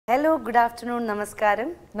Hello, good afternoon, Namaskaram.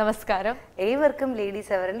 Namaskaram. ഏവർക്കും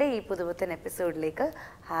ladies അവറിന്റെ ഈ പുതുപുത്തൻ എപ്പിസോഡിലേക്ക്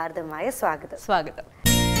ഹാർദമായ സ്വാഗതം. സ്വാഗതം.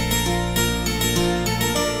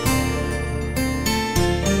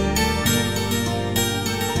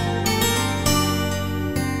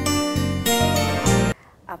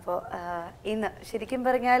 അപ്പോൾ ഇന്ന് ശരിക്കും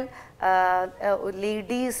പറഞ്ഞാൽ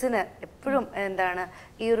ലേഡീസിന് എപ്പോഴും എന്താണ്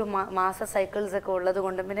ഈ ഒരു മാസ സൈക്കിൾസ് ഒക്കെ ഉള്ളത്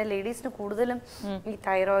കൊണ്ടും പിന്നെ ലേഡീസിന് കൂടുതലും ഈ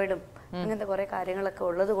തൈറോയിഡും അങ്ങനത്തെ കുറെ കാര്യങ്ങളൊക്കെ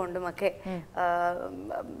ഉള്ളത് കൊണ്ടുമൊക്കെ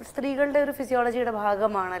സ്ത്രീകളുടെ ഒരു ഫിസിയോളജിയുടെ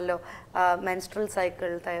ഭാഗമാണല്ലോ മെൻസ്ട്രൽ സൈക്കിൾ,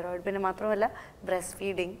 തൈറോയിഡ്, പിന്നെ മാത്രമല്ല ബ്രസ്റ്റ്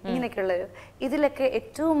ഫീഡിങ്, ഇങ്ങനെയൊക്കെയുള്ള ഇതിലൊക്കെ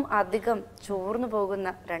ഏറ്റവും അധികം ചോർന്നു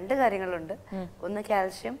പോകുന്ന രണ്ട് കാര്യങ്ങളുണ്ട്. ഒന്ന്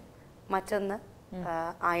കാൽഷ്യം, മറ്റൊന്ന്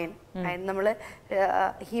അയൺ. നമ്മള്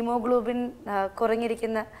ഹീമോഗ്ലോബിൻ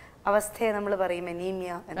കുറഞ്ഞിരിക്കുന്ന അവസ്ഥയെ നമ്മൾ പറയും അനീമിയ.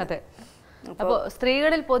 അപ്പോൾ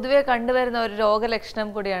സ്ത്രീകളിൽ പൊതുവെ കണ്ടുവരുന്ന ഒരു രോഗലക്ഷണം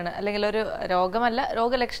കൂടിയാണ്, അല്ലെങ്കിൽ ഒരു രോഗമല്ല,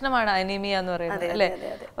 രോഗലക്ഷണമാണ് അനീമിയ എന്ന് പറയുന്നത്, അല്ലെ?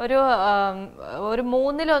 ഒരു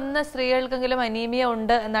 1/3 സ്ത്രീകൾക്കെങ്കിലും അനീമിയ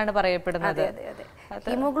ഉണ്ട് എന്നാണ് പറയപ്പെടുന്നത്.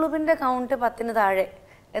 ഹീമോഗ്ലോബിന്റെ കൗണ്ട് 10-ന് താഴെ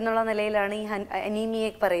എന്നുള്ള നിലയിലാണ് ഈ അനീമിയ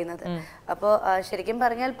പറയുന്നത്. അപ്പോൾ ശരിക്കും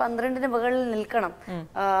പറഞ്ഞാൽ 12-ന് മുകളിൽ നിൽക്കണം.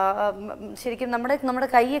 ശരിക്കും നമ്മുടെ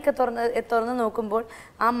കൈയൊക്കെ തുറന്ന് നോക്കുമ്പോൾ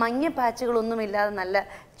ആ മഞ്ഞ പാച്ചുകളൊന്നും ഇല്ലാതെ നല്ല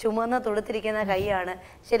ചുമന്ന് തൊടുത്തിരിക്കുന്ന കൈയാണ്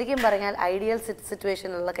ശരിക്കും പറഞ്ഞാൽ ഐഡിയൽ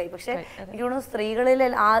സിറ്റുവേഷനിലുള്ള കൈ. പക്ഷെ എനിക്ക് തോന്നുന്നു സ്ത്രീകളിൽ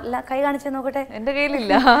കൈ കാണിച്ചു നോക്കട്ടെ. എന്റെ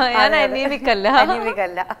കയ്യിലില്ല,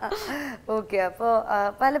 അനീമിക്കല്ല. ഓക്കെ. അപ്പോൾ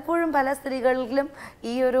പലപ്പോഴും പല സ്ത്രീകളിലും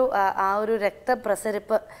ഈ ഒരു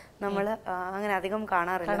രക്തപ്രസരിപ്പ് നമ്മൾ അങ്ങനെ അധികം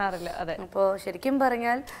കാണാറില്ല. അപ്പോൾ ശരിക്കും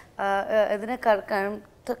പറഞ്ഞാൽ ഇതിനെ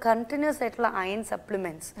കണ്ടിന്യൂസ് ആയിട്ടുള്ള അയൺ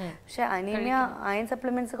സപ്ലിമെന്റ്സ്. പക്ഷെ അനീമിയ അയൺ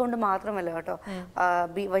സപ്ലിമെന്റ്സ് കൊണ്ട് മാത്രമല്ല കേട്ടോ.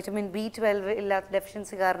 വൈറ്റമിൻ B12 ഇല്ലാത്ത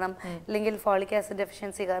ഡെഫിഷ്യൻസി കാരണം, അല്ലെങ്കിൽ ഫോളിക് ആസിഡ്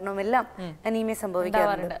ഡെഫിഷ്യൻസി കാരണവും എല്ലാം അനീമിയ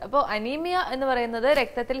സംഭവിക്കാറുണ്ട്. അപ്പോൾ അനീമിയ എന്ന് പറയുന്നത്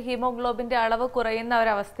രക്തത്തിൽ ഹീമോഗ്ലോബിന്റെ അളവ് കുറയുന്ന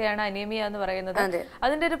ഒരവസ്ഥയാണ് അനീമിയ എന്ന് പറയുന്നത്.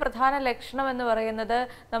 അതിന്റെ ഒരു പ്രധാന ലക്ഷണം എന്ന് പറയുന്നത്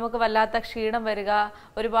നമുക്ക് വല്ലാത്ത ക്ഷീണം വരിക,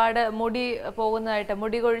 ഒരുപാട് മുടി പോകുന്നതായിട്ട്,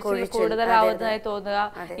 മുടി കൊഴിച്ചിൽ കൂടുതലാവുന്നതായി തോന്നുക,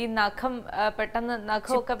 ഈ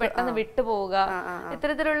നഖമൊക്കെ പെട്ടെന്ന് വിട്ടുപോവുക.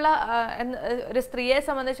 ഇത്തരത്തിലുള്ള ഒരു സ്ത്രീയെ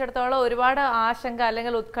സംബന്ധിച്ചിടത്തോളം ഒരുപാട് ആശങ്ക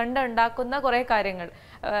അല്ലെങ്കിൽ ഉത്കണ്ഠ ഉണ്ടാക്കുന്ന കുറെ കാര്യങ്ങൾ.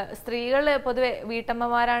 സ്ത്രീകൾ പൊതുവെ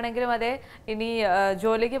വീട്ടമ്മമാരാണെങ്കിലും അതെ, ഇനി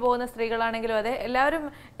ജോലിക്ക് പോകുന്ന സ്ത്രീകളാണെങ്കിലും അതെ, എല്ലാവരും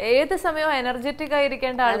ഏത് സമയവും എനർജറ്റിക്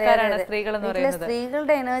ആയിരിക്കേണ്ട ആൾക്കാരാണ് സ്ത്രീകൾ എന്ന് പറയുന്നത്.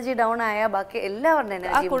 സ്ത്രീകളുടെ എനർജി ഡൗൺ ആയാൽ ബാക്കി എല്ലാവരുടെ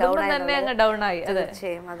എനർജി കുടുംബം തന്നെ അങ്ങ് ഡൗൺ ആയി.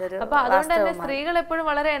 അപ്പൊ അതുകൊണ്ട് തന്നെ സ്ത്രീകൾ എപ്പോഴും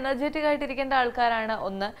വളരെ എനർജറ്റിക് ആയിട്ടിരിക്കേണ്ട ആൾക്കാരാണ്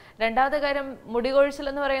ഒന്ന്. രണ്ടാമത്തെ കാര്യം, മുടികൊഴിച്ചിൽ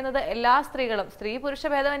എന്ന് പറയുന്നത് എല്ലാ സ്ത്രീകളും, സ്ത്രീ പുരുഷ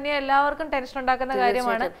ഭേദമന്യേ എല്ലാവർക്കും ടെൻഷൻ ഉണ്ടാക്കുന്ന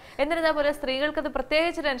കാര്യമാണ്. എന്നിരുന്നാൽ പോലെ സ്ത്രീകൾക്ക് അത്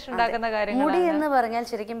പ്രത്യേകിച്ച് ടെൻഷൻ ഉണ്ടാക്കുന്ന കാര്യങ്ങൾ. മുടി എന്ന് പറഞ്ഞാൽ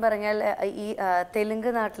ശരിക്കും പറഞ്ഞാൽ ഈ തെലുങ്ക്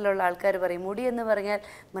നാട്ടിലുള്ള ആൾക്കാർ പറയും മുടി എന്ന് പറഞ്ഞാൽ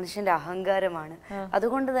മനുഷ്യന്റെ അഹങ്കാരമാണ്.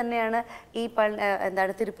 അതുകൊണ്ട് തന്നെയാണ് ഈ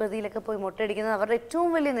തിരുപ്പതിയിലൊക്കെ പോയി മുട്ടയടിക്കുന്നത് അവരുടെ ഏറ്റവും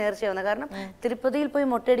വലിയ നേർച്ചയാവുന്നത്. കാരണം തിരുപ്പതിയിൽ പോയി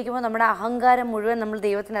മുട്ടയടിക്കുമ്പോൾ നമ്മുടെ അഹങ്കാരം മുഴുവൻ നമ്മൾ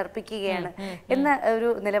ദൈവത്തിന് അർപ്പിക്കുകയാണ് എന്ന ഒരു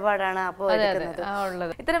നിലപാടാണ് അപ്പോൾ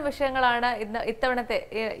എടുക്കുന്നത്. ഇത്തരം വിഷയങ്ങളാണ് ഇത്തവണത്തെ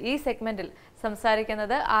ഈ സെഗ്മെന്റിൽ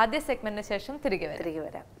സംസാരിക്കുന്നത്. ആദ്യ സെഗ്മെന്റിന് ശേഷം തിരികെ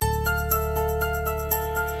വരാം.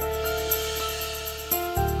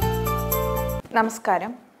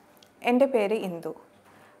 നമസ്കാരം, എൻ്റെ പേര് ഇന്ദു.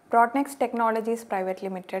 പ്രോട്നെക്സ് ടെക്നോളജീസ് പ്രൈവറ്റ്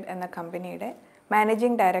ലിമിറ്റഡ് എന്ന കമ്പനിയുടെ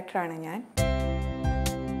മാനേജിംഗ് ഡയറക്ടറാണ് ഞാൻ.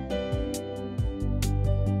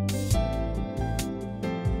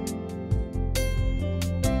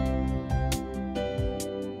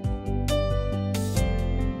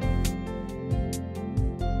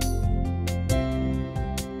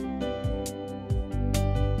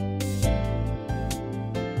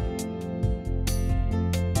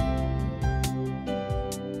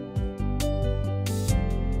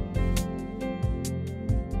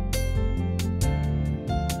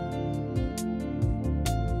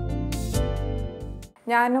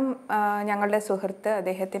 ഞാനും ഞങ്ങളുടെ സുഹൃത്ത്,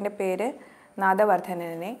 അദ്ദേഹത്തിൻ്റെ പേര്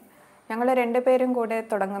നാദവർദ്ധനനെ, ഞങ്ങൾ 2 പേരും കൂടെ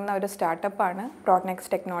തുടങ്ങുന്ന ഒരു സ്റ്റാർട്ടപ്പാണ് പ്രോട്നെക്സ്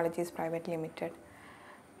ടെക്നോളജീസ് പ്രൈവറ്റ് ലിമിറ്റഡ്.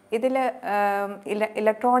 ഇതിൽ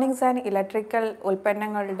ഇലക്ട്രോണിക്സ് ആൻഡ് ഇലക്ട്രിക്കൽ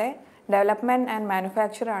ഉൽപ്പന്നങ്ങളുടെ ഡെവലപ്മെൻറ്റ് ആൻഡ്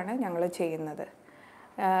മാനുഫാക്ചറാണ് ഞങ്ങൾ ചെയ്യുന്നത്.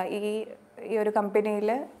 ഈ ഒരു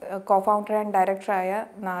കമ്പനിയിൽ കോഫൗണ്ടർ ആൻഡ് ഡയറക്ടറായ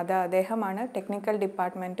നാദ, അദ്ദേഹമാണ് ടെക്നിക്കൽ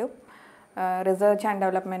ഡിപ്പാർട്ട്മെൻറ്റും റിസർച്ച് ആൻഡ്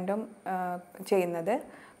ഡെവലപ്മെൻറ്റും ചെയ്യുന്നത്.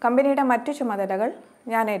 കമ്പനിയുടെ മറ്റു ചുമതലകൾ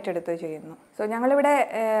ഞാൻ ഏറ്റെടുത്ത് ചെയ്യുന്നു. സോ ഞങ്ങളിവിടെ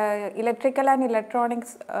ഇലക്ട്രിക്കൽ ആൻഡ്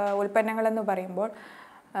ഇലക്ട്രോണിക്സ് ഉൽപ്പന്നങ്ങളെന്ന് പറയുമ്പോൾ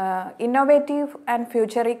ഇന്നോവേറ്റീവ് ആൻഡ്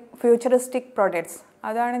ഫ്യൂച്ചറിസ്റ്റിക് പ്രൊഡക്ട്സ്,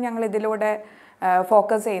 അതാണ് ഞങ്ങൾ ഇതിലൂടെ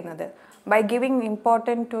ഫോക്കസ് ചെയ്യുന്നത്. By giving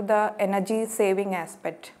important to the energy saving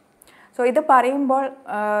aspect. So ഇത് പറയുമ്പോൾ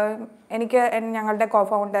എനിക്ക് ഞങ്ങളുടെ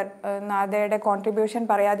കോഫൗണ്ടർ നാദയുടെ കോൺട്രിബ്യൂഷൻ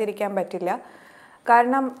പറയാതിരിക്കാൻ പറ്റില്ല.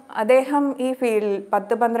 കാരണം അദ്ദേഹം ഈ ഫീൽഡിൽ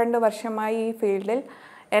 10-12 വർഷമായി ഈ ഫീൽഡിൽ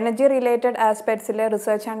energy related ആസ്പെക്ട്സിൽ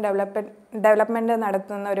research and development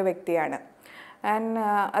നടത്തുന്ന ഒരു വ്യക്തിയാണ്. ആൻഡ്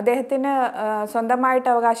അദ്ദേഹത്തിന് സ്വന്തമായിട്ട്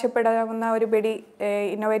അവകാശപ്പെടാവുന്ന ഒരു പിടി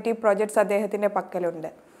ഇന്നോവേറ്റീവ് പ്രോജക്ട്സ് അദ്ദേഹത്തിൻ്റെ പക്കലുണ്ട്.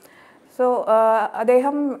 സോ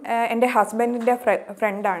അദ്ദേഹം എൻ്റെ ഹസ്ബൻഡിൻ്റെ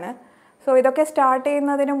ഫ്രണ്ടാണ്. സോ ഇതൊക്കെ സ്റ്റാർട്ട്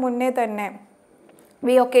ചെയ്യുന്നതിന് മുന്നേ തന്നെ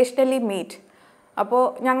വി ഒക്കേഷണലി മീറ്റ്. അപ്പോൾ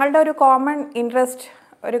ഞങ്ങളുടെ ഒരു കോമൺ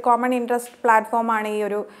ഇൻട്രസ്റ്റ് പ്ലാറ്റ്ഫോമാണ് ഈ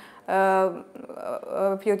ഒരു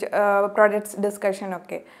future projects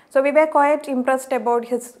ഡിസ്കഷനൊക്കെ. So we were quiet impressed about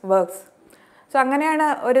his works. So അങ്ങനെയാണ്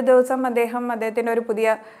ഒരു ദിവസം അദ്ദേഹത്തിൻ്റെ ഒരു പുതിയ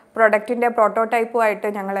പ്രൊഡക്റ്റിൻ്റെ പ്രോട്ടോടൈപ്പുമായിട്ട്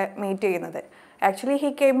ഞങ്ങളെ മീറ്റ് ചെയ്യുന്നത്. Actually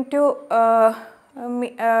he came to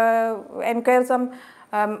enquire some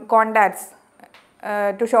contacts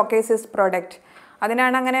to showcase his product.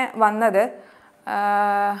 അതിനാണ് അങ്ങനെ വന്നത്.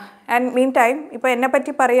 ആൻഡ് മീൻ ടൈം ഇപ്പോൾ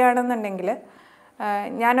എന്നെപ്പറ്റി പറയുകയാണെന്നുണ്ടെങ്കിൽ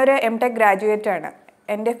ഞാനൊരു MTech ഗ്രാജുവേറ്റാണ്.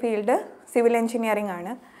 എൻ്റെ ഫീൽഡ് സിവിൽ എഞ്ചിനീയറിംഗ്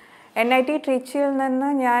ആണ്. NIT ട്രിച്ചിയിൽ നിന്ന്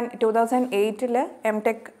ഞാൻ 2008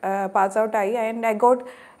 MTech പാസ് ഔട്ടായി. And I got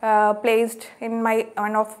placed in my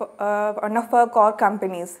one of her core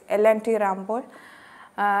companies, L&T Rampol.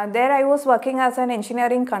 There I was working as an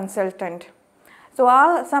engineering consultant. So ആ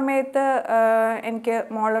സമയത്ത് എനിക്ക്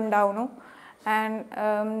മോളുണ്ടാവുന്നു. ആൻഡ്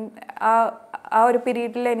ആ ഒരു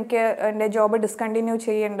പീരീഡിൽ എനിക്ക് എൻ്റെ ജോബ് ഡിസ്കണ്ടിന്യൂ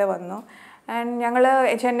ചെയ്യേണ്ടി വന്നു. ആൻഡ് ഞങ്ങൾ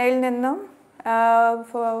ചെന്നൈയിൽ നിന്നും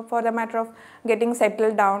for the matter of getting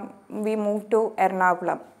settled down, we moved to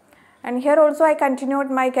Ernakulam. And here also I continued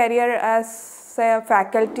my career as a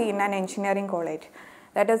faculty in an engineering college.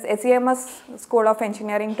 That is SEMS School of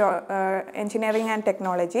Engineering and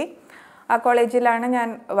Technology. ആ കോളേജിലാണ്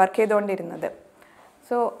ഞാൻ work ചെയ്തുകൊണ്ടിരുന്നത്.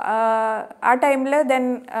 So ആ ടൈമിൽ then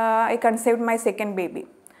I conceived my second baby.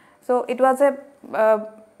 So it was a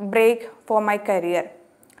break for my career.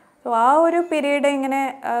 So ആ ഒരു period ഇങ്ങനെ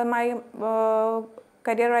my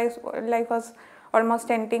career life was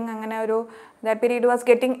almost ending. അങ്ങനെ ഒരു that period was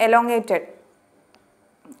getting elongated.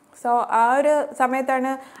 So ആ ഒരു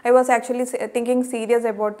സമയത്താണ് I was actually thinking serious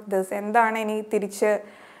about this. എന്താണ് ഇനി തിരിച്ച്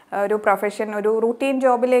ഒരു പ്രൊഫഷൻ, ഒരു റൂട്ടീൻ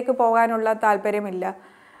ജോബിലേക്ക് പോകാനുള്ള താല്പര്യമില്ല.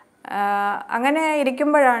 അങ്ങനെ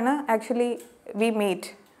ഇരിക്കുമ്പോഴാണ് ആക്ച്വലി വി മീറ്റ്,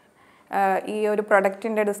 ഈ ഒരു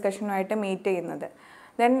പ്രൊഡക്റ്റിൻ്റെ ഡിസ്കഷനുമായിട്ട് മീറ്റ് ചെയ്യുന്നത്.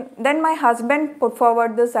 Then my husband put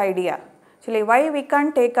forward this idea. Actually, why we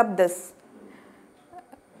can't take up this?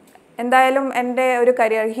 എന്തായാലും എൻ്റെ ഒരു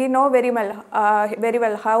career, he know very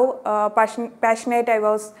well how passionate I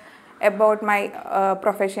was about my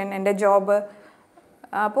profession, എൻ്റെ ജോബ്.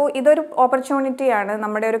 അപ്പോൾ ഇതൊരു ഓപ്പർച്യൂണിറ്റിയാണ്,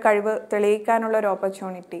 നമ്മുടെ ഒരു കഴിവ് തെളിയിക്കാനുള്ളൊരു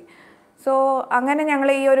ഓപ്പർച്യൂണിറ്റി. സോ അങ്ങനെ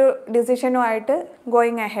ഞങ്ങൾ ഈ ഒരു ഡിസിഷനുമായിട്ട്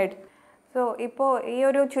ഗോയിങ് അഹെഡ്. സോ ഇപ്പോൾ ഈ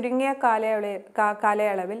ഒരു ചുരുങ്ങിയ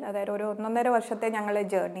കാലയളവിൽ, അതായത് ഒരു 1.5 വർഷത്തെ ഞങ്ങളുടെ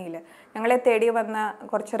ജേർണിയിൽ ഞങ്ങളെ തേടി വന്ന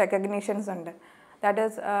കുറച്ച് റെക്കഗ്നീഷൻസ് ഉണ്ട്. That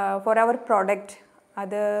is four our product.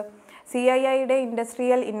 അത് CIIയുടെ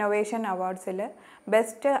ഇൻഡസ്ട്രിയൽ ഇന്നൊവേഷൻ അവാർഡ്സിൽ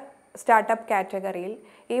ബെസ്റ്റ് സ്റ്റാർട്ടപ്പ് കാറ്റഗറിയിൽ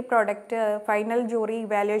ഈ പ്രോഡക്റ്റ് ഫൈനൽ ജൂറി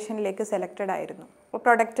ഇവാലുവേഷനിലേക്ക് സെലക്റ്റഡ് ആയിരുന്നു. അപ്പോൾ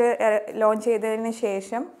പ്രോഡക്റ്റ് ലോഞ്ച് ചെയ്തതിന്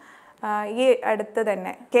ശേഷം ഈ അടുത്ത്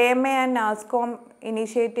തന്നെ KMA ആൻഡ് NASSCOM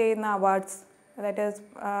ഇനീഷ്യേറ്റ് ചെയ്യുന്ന awards, that is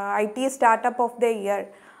IT startup of the year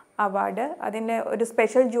award, അതിൻ്റെ ഒരു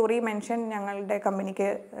സ്പെഷ്യൽ ജൂറി മെൻഷൻ ഞങ്ങളുടെ കമ്പനിക്ക്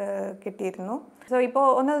കിട്ടിയിരുന്നു. സോ ഇപ്പോൾ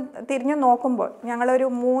ഒന്ന് തിരിഞ്ഞു നോക്കുമ്പോൾ ഞങ്ങളൊരു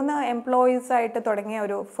 3 എംപ്ലോയീസായിട്ട് തുടങ്ങിയ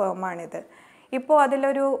ഒരു ഫേമാണിത്. ഇപ്പോൾ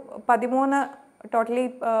അതിലൊരു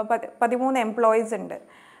 13 എംപ്ലോയീസ് ഉണ്ട്.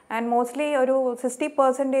 ആൻഡ് മോസ്റ്റ്ലി ഒരു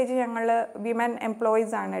 60% ഞങ്ങൾ വിമൻ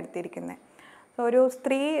എംപ്ലോയീസ് ആണ് എടുത്തിരിക്കുന്നത്. സോ ഒരു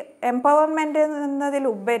സ്ത്രീ എംപവർമെൻറ്റ്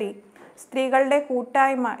എന്നതിലുപരി സ്ത്രീകളുടെ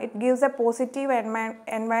കൂട്ടായ്മ, it gives A positive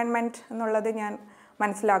environment എന്നുള്ളത് ഞാൻ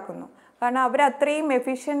മനസ്സിലാക്കുന്നു. കാരണം അവരത്രയും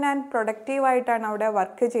എഫിഷ്യൻ്റ് ആൻഡ് പ്രൊഡക്റ്റീവായിട്ടാണ് അവിടെ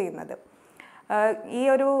വർക്ക് ചെയ്യുന്നത്. ഈ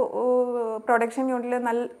ഒരു പ്രൊഡക്ഷൻ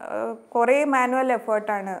യൂണിറ്റിൽ കുറേ മാനുവൽ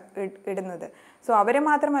എഫേർട്ടാണ് ഇടുന്നത്. സോ അവർ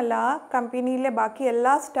മാത്രമല്ല, ആ കമ്പനിയിലെ ബാക്കി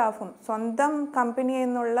എല്ലാ സ്റ്റാഫും സ്വന്തം കമ്പനി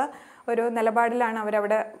എന്നുള്ള ഒരു നിലപാടിലാണ്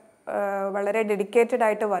അവരവിടെ വളരെ ഡെഡിക്കേറ്റഡ്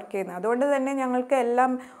ആയിട്ട് വർക്ക് ചെയ്യുന്നത്. അതുകൊണ്ട് തന്നെ ഞങ്ങൾക്ക്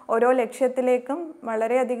എല്ലാം ഓരോ ലക്ഷ്യത്തിലേക്കും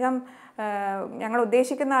വളരെയധികം ഞങ്ങൾ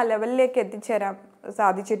ഉദ്ദേശിക്കുന്ന ആ ലെവലിലേക്ക് എത്തിച്ചേരാൻ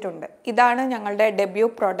സാധിച്ചിട്ടുണ്ട്. ഇതാണ് ഞങ്ങളുടെ debut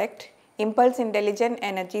product, impulse intelligent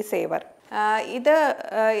energy saver. ഇത്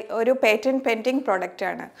ഒരു പേറ്റൻറ്റ് പെൻഡിങ്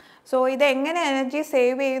പ്രോഡക്റ്റാണ്. സോ ഇത് എങ്ങനെ എനർജി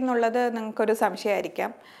സേവ് ചെയ്യുന്നുള്ളത് നിങ്ങൾക്കൊരു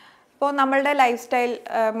സംശയമായിരിക്കാം. ഇപ്പോൾ നമ്മളുടെ ലൈഫ് സ്റ്റൈൽ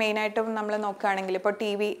മെയിനായിട്ടും നമ്മൾ നോക്കുകയാണെങ്കിൽ, ഇപ്പോൾ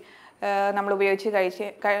TV നമ്മൾ ഉപയോഗിച്ച്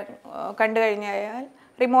കണ്ടു കഴിഞ്ഞാൽ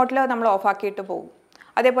റിമോട്ടിൽ നമ്മൾ ഓഫാക്കിയിട്ട് പോകും.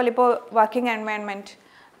 അതേപോലെ ഇപ്പോൾ വർക്കിംഗ് എൻവയൺമെൻറ്റ്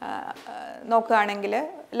നോക്കുകയാണെങ്കിൽ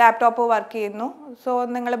ലാപ്ടോപ്പ് വർക്ക് ചെയ്യുന്നു. സോ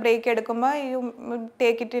നിങ്ങൾ ബ്രേക്ക് എടുക്കുമ്പോൾ you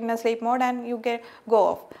take it in A sleep mode and you can go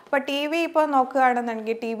of. അപ്പോൾ TV ഇപ്പോൾ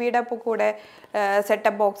നോക്കുകയാണെന്നുണ്ടെങ്കിൽ TVയുടെ കൂടെ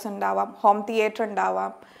സെറ്റപ്പ് ബോക്സ് ഉണ്ടാവാം, ഹോം തിയേറ്റർ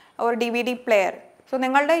ഉണ്ടാവാം, ഒരു DVD പ്ലെയർ. സോ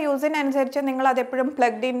നിങ്ങളുടെ യൂസിനനുസരിച്ച് നിങ്ങൾ അതെപ്പോഴും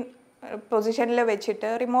പ്ലഗ്ഡ് ഇൻ പൊസിഷനിൽ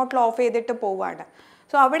വെച്ചിട്ട് റിമോട്ടിൽ ഓഫ് ചെയ്തിട്ട് പോവുകയാണ്.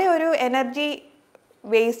 സോ അവിടെ ഒരു എനർജി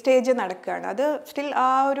വേസ്റ്റേജ് നടക്കുകയാണ്. അത് സ്റ്റിൽ ആ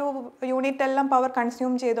ഒരു യൂണിറ്റ് എല്ലാം പവർ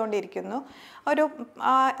കൺസ്യൂം ചെയ്തുകൊണ്ടിരിക്കുന്നു.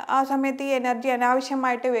 ആ സമയത്ത് ഈ എനർജി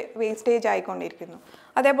അനാവശ്യമായിട്ട് വേസ്റ്റേജ് ആയിക്കൊണ്ടിരിക്കുന്നു.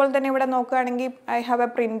 അതേപോലെ തന്നെ ഇവിടെ നോക്കുകയാണെങ്കിൽ ഐ ഹാവ് എ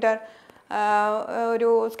പ്രിൻ്റർ, ഒരു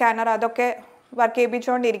സ്കാനർ, അതൊക്കെ വർക്ക്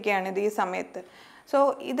ചെയ്യിപ്പിച്ചുകൊണ്ടിരിക്കുകയാണ് ഇത് ഈ സമയത്ത്. സോ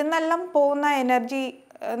ഇതിനെല്ലാം പോകുന്ന എനർജി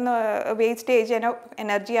വേസ്റ്റേജ്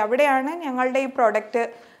എനർജി അവിടെയാണ് ഞങ്ങളുടെ ഈ പ്രോഡക്റ്റ്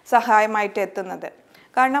സഹായമായിട്ട് എത്തുന്നത്.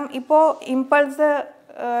 കാരണം ഇപ്പോൾ ഇമ്പൾസ്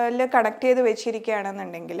കണക്ട് ചെയ്ത്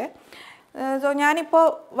വെച്ചിരിക്കുകയാണെന്നുണ്ടെങ്കിൽ, സോ ഞാനിപ്പോൾ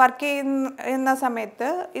വർക്ക് ചെയ്യുന്ന സമയത്ത്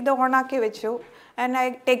ഇത് ഓണാക്കി വെച്ചു and I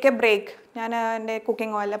take A break. ഞാൻ എൻ്റെ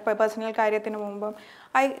കുക്കിങ്ങോ അല്ല പേഴ്സണൽ കാര്യത്തിന് മുമ്പും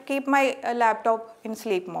I keep my laptop in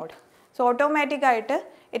sleep mode. So ഓട്ടോമാറ്റിക്കായിട്ട്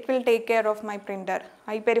it will take care of my printer.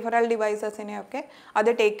 ഈ പെരിഫറൽ ഡിവൈസസിനെയൊക്കെ അത്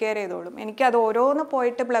ടേക്ക് കെയർ ചെയ്തോളും. എനിക്കത് ഓരോന്ന്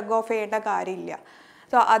പോയിട്ട് പ്ലഗ് ഓഫ് ചെയ്യേണ്ട കാര്യമില്ല.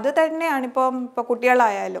 സോ അത് തന്നെയാണ് ഇപ്പോൾ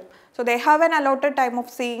കുട്ടികളായാലും. So they have an allotted time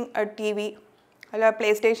of seeing TV അല്ല പ്ലേ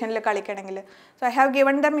സ്റ്റേഷനിൽ കളിക്കണമെങ്കിൽ. So I have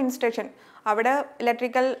given dum instruction. അവിടെ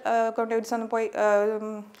ഇലക്ട്രിക്കൽ കോൺട്രിബ്യൂട്ട്സ് ഒന്നും പോയി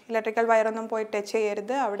ഇലക്ട്രിക്കൽ വയറൊന്നും പോയി ടച്ച്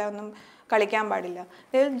ചെയ്യരുത്, അവിടെ ഒന്നും കളിക്കാൻ പാടില്ല.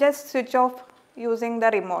 They will just switch off using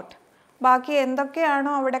the remote. ബാക്കി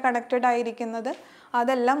എന്തൊക്കെയാണോ അവിടെ കണക്റ്റഡ് ആയിരിക്കുന്നത്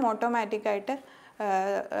അതെല്ലാം ഓട്ടോമാറ്റിക്കായിട്ട്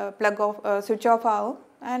പ്ലഗ് ഓഫ് സ്വിച്ച് ഓഫ് ആവും.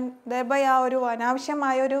 ആൻഡ് ദയബൈ ആ ഒരു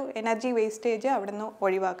അനാവശ്യമായൊരു എനർജി വേസ്റ്റേജ് അവിടെ നിന്ന്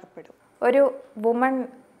ഒഴിവാക്കപ്പെടും. ഒരു വുമൺ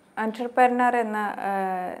എൻ്റർപ്രനർ എന്ന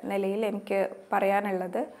നിലയിൽ എനിക്ക്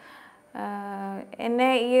പറയാനുള്ളത്, എന്നെ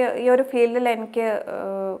ഈ ഒരു ഫീൽഡിൽ എനിക്ക്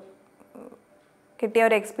കിട്ടിയ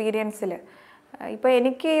ഒരു എക്സ്പീരിയൻസിൽ ഇപ്പോൾ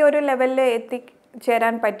എനിക്ക് ഈ ഒരു ലെവലിൽ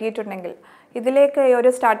എത്തിച്ചേരാൻ പറ്റിയിട്ടുണ്ടെങ്കിൽ ഇതിലേക്ക് ഈ ഒരു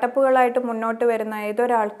സ്റ്റാർട്ടപ്പുകളായിട്ട് മുന്നോട്ട് വരുന്ന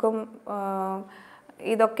ഏതൊരാൾക്കും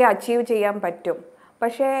ഇതൊക്കെ അച്ചീവ് ചെയ്യാൻ പറ്റും.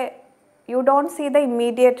 പക്ഷേ you don't see the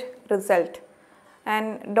immediate result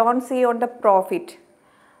and don't see on the profit.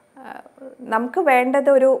 നമുക്ക് വേണ്ടത്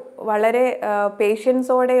ഒരു വളരെ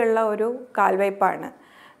പേഷ്യൻസോടെയുള്ള ഒരു കാൽവയ്പ്പാണ്.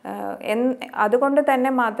 അതുകൊണ്ട്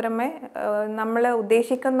തന്നെ മാത്രമേ നമ്മൾ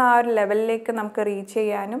ഉദ്ദേശിക്കുന്ന ആ ഒരു ലെവലിലേക്ക് നമുക്ക് റീച്ച്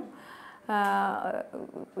ചെയ്യാനും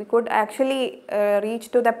we could actually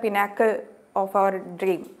reach to the pinnacle of our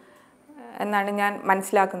dream എന്നാണ് ഞാൻ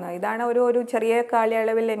മനസ്സിലാക്കുന്നത്. ഇതാണ് ഒരു ചെറിയ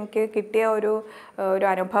കാലയളവിൽ എനിക്ക് കിട്ടിയ ഒരു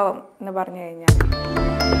അനുഭവം എന്ന് പറഞ്ഞു കഴിഞ്ഞാൽ.